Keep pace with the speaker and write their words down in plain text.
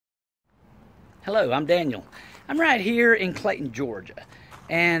Hello, I'm Daniel. I'm right here in Clayton, Georgia,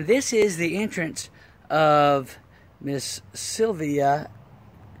 and this is the entrance of Miss Sylvia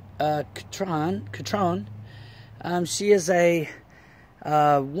Cutrone. She is a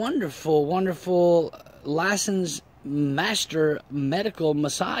wonderful licensed master medical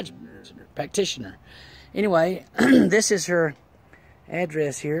massage practitioner. Anyway, this is her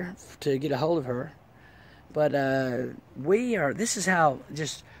address here to get a hold of her. But this is how,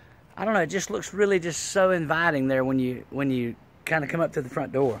 I don't know, it just looks really just so inviting there when you kind of come up to the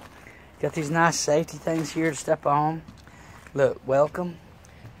front door. Got these nice safety things here to step on. Look, welcome.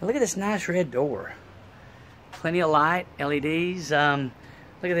 And look at this nice red door. Plenty of light, LEDs.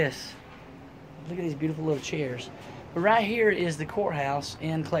 Look at this. Look at these beautiful little chairs. But right here is the courthouse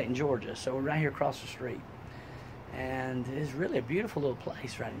in Clayton, Georgia. So we're right here across the street. And it's really a beautiful little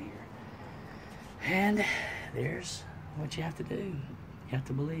place right in here. And there's what you have to do. You have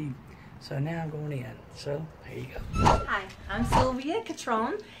to believe. So now I'm going in. So here you go. Hi, I'm Silvia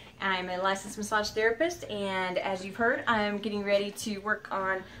Cutrone. I'm a licensed massage therapist, and as you've heard, I'm getting ready to work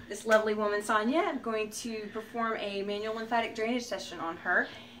on this lovely woman, Sonia. I'm going to perform a manual lymphatic drainage session on her,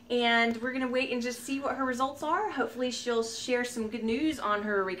 and we're going to wait and just see what her results are. Hopefully she'll share some good news on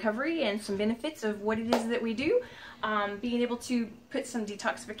her recovery and some benefits of what it is that we do. Being able to put some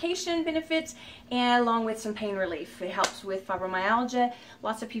detoxification benefits and along with some pain relief. It helps with fibromyalgia.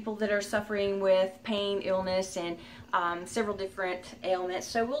 Lots of people that are suffering with pain, illness, and several different ailments.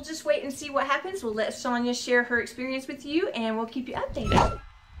 So we'll just wait and see what happens. We'll let Sonia share her experience with you, and we'll keep you updated.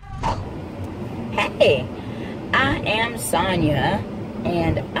 Hey, I am Sonia,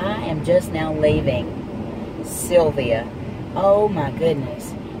 and I am just now leaving Sylvia. Oh my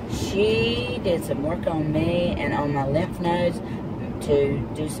goodness. She did some work on me and on my lymph nodes to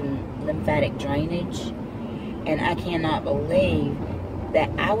do some lymphatic drainage, and I cannot believe that.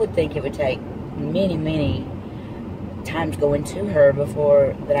 I would think it would take many times going to her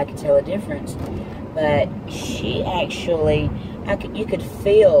before that I could tell a difference, but she actually, you could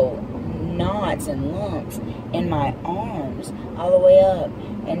feel knots and lumps in my arms all the way up,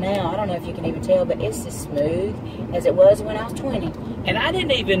 and now I don't know if you can even tell, but it's as smooth as it was when I was 20. And I've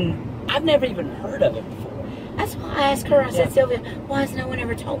never even heard of it before. That's why I asked her. I said, Sylvia, why has no one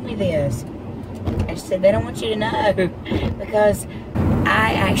ever told me this? And she said, they don't want you to know, because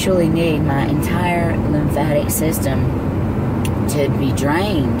I actually need my entire lymphatic system to be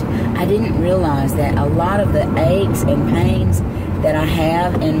drained. I didn't realize that a lot of the aches and pains that I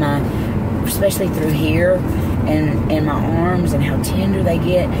have in my, especially through here and in my arms, and how tender they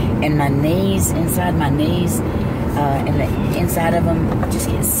get, and my knees, inside my knees, and the inside of them just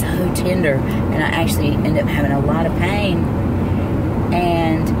get so tender, and I actually end up having a lot of pain.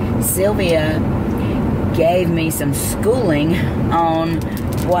 And Sylvia gave me some schooling on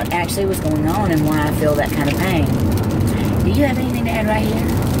what actually was going on and why I feel that kind of pain. Do you have anything to add right here?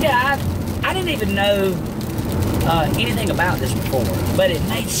 Yeah, I didn't even know anything about this before, but it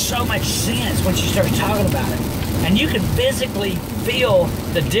made so much sense when she started talking about it. And you could physically feel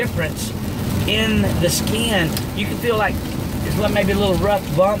the difference in the skin. You can feel like it's maybe a little rough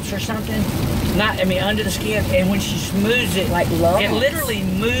bumps or something. Under the skin. And when she smooths it, like lumps. It literally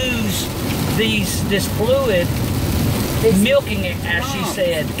moves this fluid, milking it, as she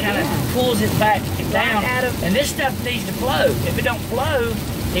said, kind of pulls it back down. And this stuff needs to flow. If it don't flow,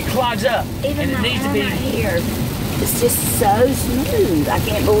 it clogs up. Even and it needs to be here. It's just so smooth. I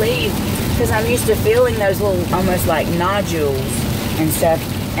can't believe, because I'm used to feeling those little, almost like nodules and stuff,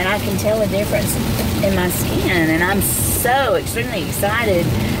 and I can tell a difference in my skin, and I'm so extremely excited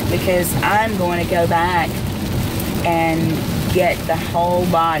because I'm going to go back and get the whole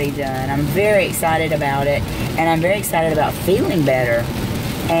body done. I'm very excited about it, and I'm very excited about feeling better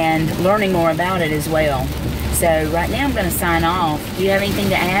and learning more about it as well. So right now I'm going to sign off. Do you have anything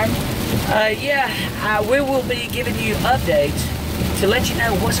to add? We will be giving you updates to let you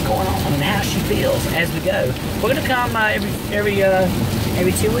know what's going on and how she feels as we go. We're going to come every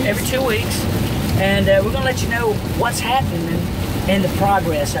 2 weeks. Every 2 weeks, and we're going to let you know what's happening and the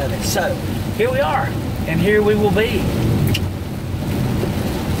progress of it. So here we are, and here we will be.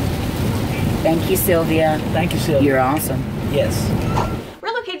 Thank you, Sylvia. Thank you, Sylvia. You're awesome. Yes.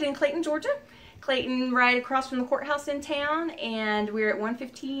 We're located in Clayton, Georgia. Clayton, right across from the courthouse in town, and we're at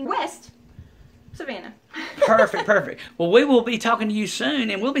 115 West Savannah. Perfect. Well, we will be talking to you soon,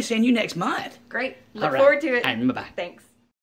 and we'll be seeing you next month. Great. Look forward to it. Bye-bye. Thanks.